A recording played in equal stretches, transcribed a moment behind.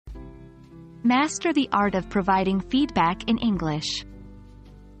Master the art of providing feedback in English.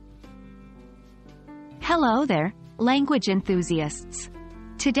 Hello there, language enthusiasts.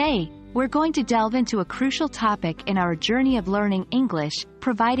 Today, we're going to delve into a crucial topic in our journey of learning English,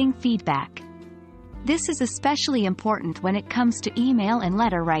 providing feedback. This is especially important when it comes to email and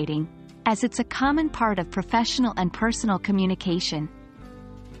letter writing, as it's a common part of professional and personal communication.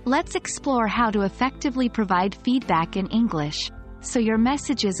 Let's explore how to effectively provide feedback in English, so your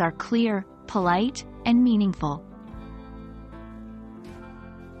messages are clear, polite, and meaningful.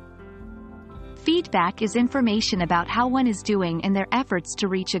 Feedback is information about how one is doing in their efforts to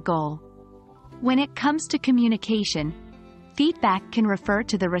reach a goal. When it comes to communication, feedback can refer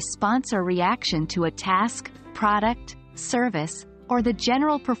to the response or reaction to a task, product, service, or the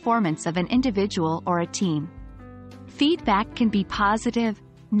general performance of an individual or a team. Feedback can be positive,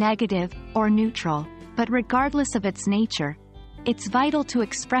 negative, or neutral, but regardless of its nature, it's vital to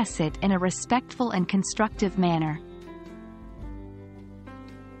express it in a respectful and constructive manner.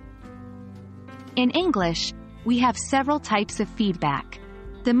 In English, we have several types of feedback.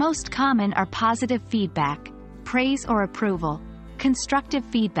 The most common are positive feedback, praise or approval, constructive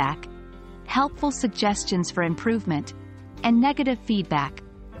feedback, helpful suggestions for improvement, and negative feedback,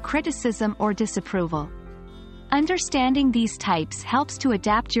 criticism or disapproval. Understanding these types helps to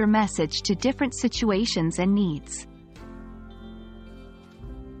adapt your message to different situations and needs.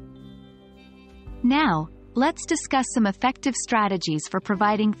 Now, let's discuss some effective strategies for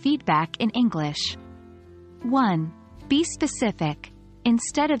providing feedback in English. 1. Be specific.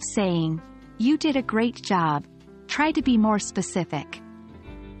 Instead of saying, "You did a great job," try to be more specific.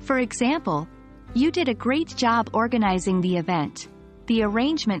 For example, "You did a great job organizing the event. The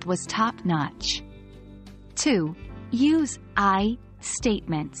arrangement was top-notch." 2. Use I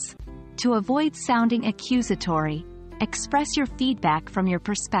statements. To avoid sounding accusatory, express your feedback from your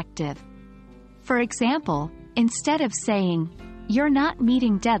perspective. For example, instead of saying, "You're not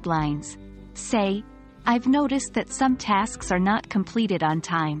meeting deadlines," say, "I've noticed that some tasks are not completed on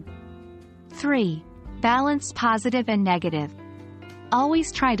time." 3. Balance positive and negative.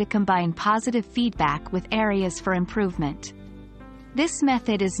 Always try to combine positive feedback with areas for improvement. This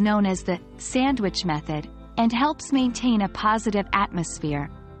method is known as the sandwich method, and helps maintain a positive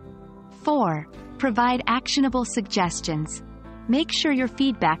atmosphere. 4. Provide actionable suggestions. Make sure your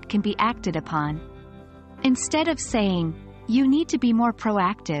feedback can be acted upon. Instead of saying, "You need to be more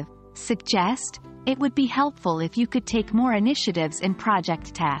proactive," suggest, "It would be helpful if you could take more initiatives in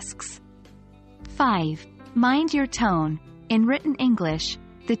project tasks." 5. Mind your tone. In written English,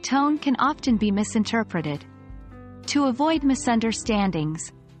 the tone can often be misinterpreted. To avoid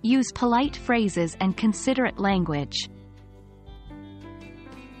misunderstandings, use polite phrases and considerate language.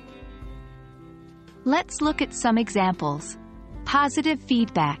 Let's look at some examples. Positive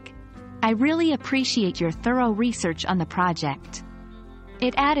feedback. "I really appreciate your thorough research on the project.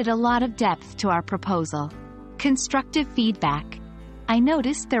 It added a lot of depth to our proposal." Constructive feedback. "I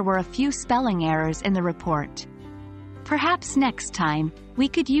noticed there were a few spelling errors in the report. Perhaps next time, we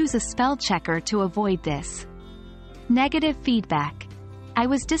could use a spell checker to avoid this." Negative feedback. "I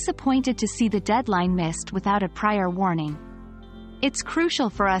was disappointed to see the deadline missed without a prior warning. It's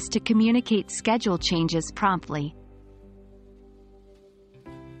crucial for us to communicate schedule changes promptly."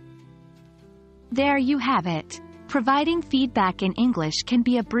 There you have it. Providing feedback in English can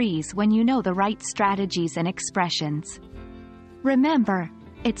be a breeze when you know the right strategies and expressions. Remember,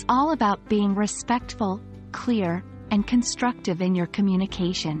 it's all about being respectful, clear, and constructive in your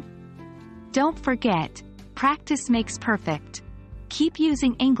communication. Don't forget, practice makes perfect. Keep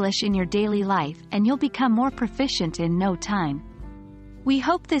using English in your daily life and you'll become more proficient in no time. We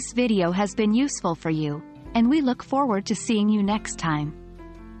hope this video has been useful for you, and we look forward to seeing you next time.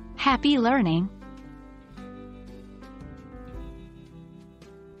 Happy learning!